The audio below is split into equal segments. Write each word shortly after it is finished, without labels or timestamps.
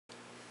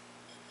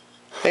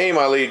Hey,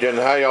 my Legion,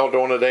 how y'all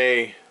doing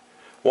today?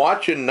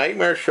 Watching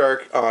Nightmare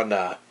Shark on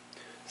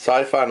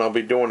Sci-Fi, and I'll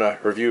be doing a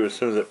review as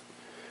soon as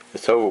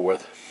it's over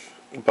with.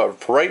 But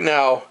for right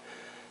now,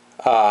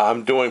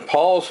 I'm doing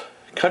Paul's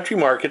Country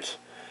Markets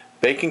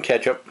Bacon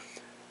Ketchup,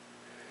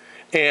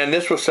 and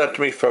this was sent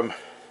to me from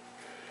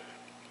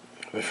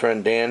my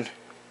friend Dan.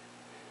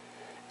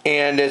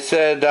 And it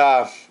said,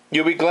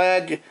 "You'll be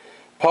glad,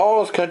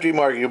 Paul's Country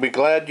Market. You'll be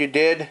glad you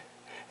did.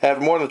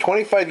 After more than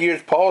 25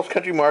 years, Paul's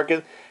Country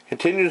Market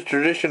continues the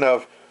tradition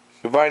of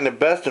providing the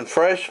best and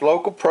fresh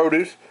local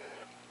produce,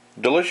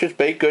 delicious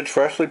baked goods,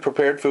 freshly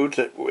prepared foods,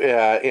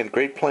 and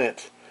great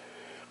plants.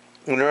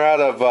 And they're out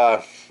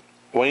of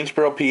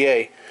Waynesboro,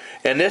 PA.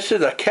 And this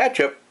is a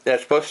ketchup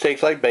that's supposed to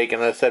taste like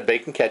bacon. I said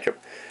bacon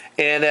ketchup.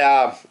 And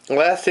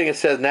last thing, it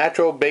says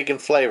natural bacon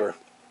flavor.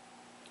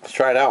 Let's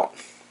try it out.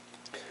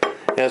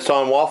 And it's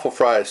on waffle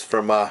fries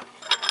from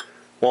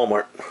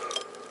Walmart.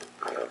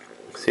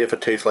 See if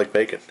it tastes like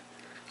bacon.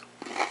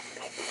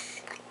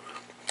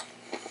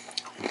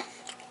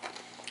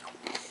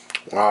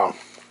 Wow.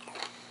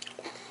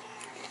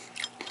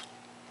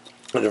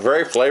 It's a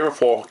very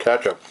flavorful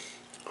ketchup.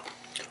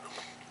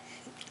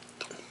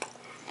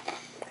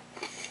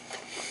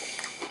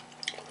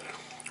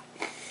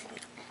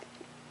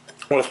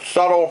 With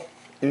subtle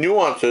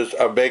nuances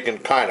of bacon,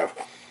 kind of.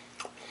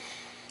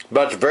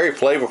 But it's very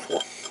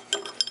flavorful.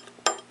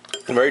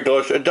 Very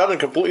delicious. It doesn't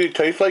completely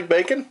taste like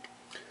bacon.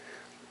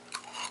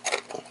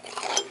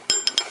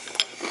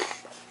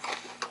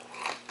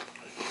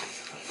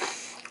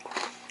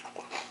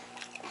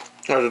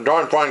 It's a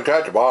darn fine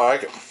ketchup. I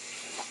like it.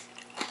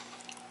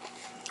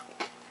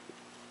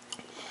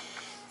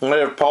 And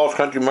they have Paul's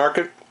Country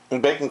Market and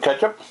bacon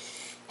ketchup.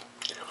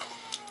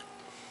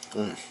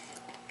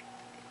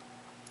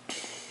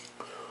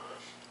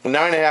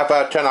 9.5 out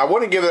of 10. I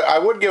would give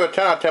it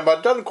 10 out of 10, but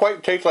it doesn't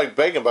quite taste like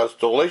bacon, but it's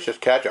delicious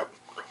ketchup.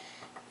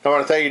 I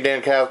want to thank you,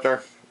 Dan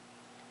Kastner,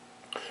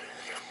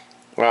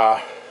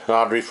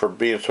 Audrey, for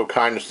being so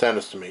kind to send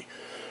this to me.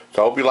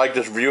 So I hope you like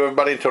this review,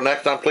 everybody. Until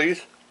next time,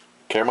 please,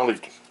 care my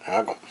Legion.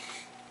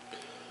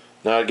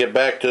 Now I get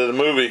back to the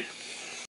movie.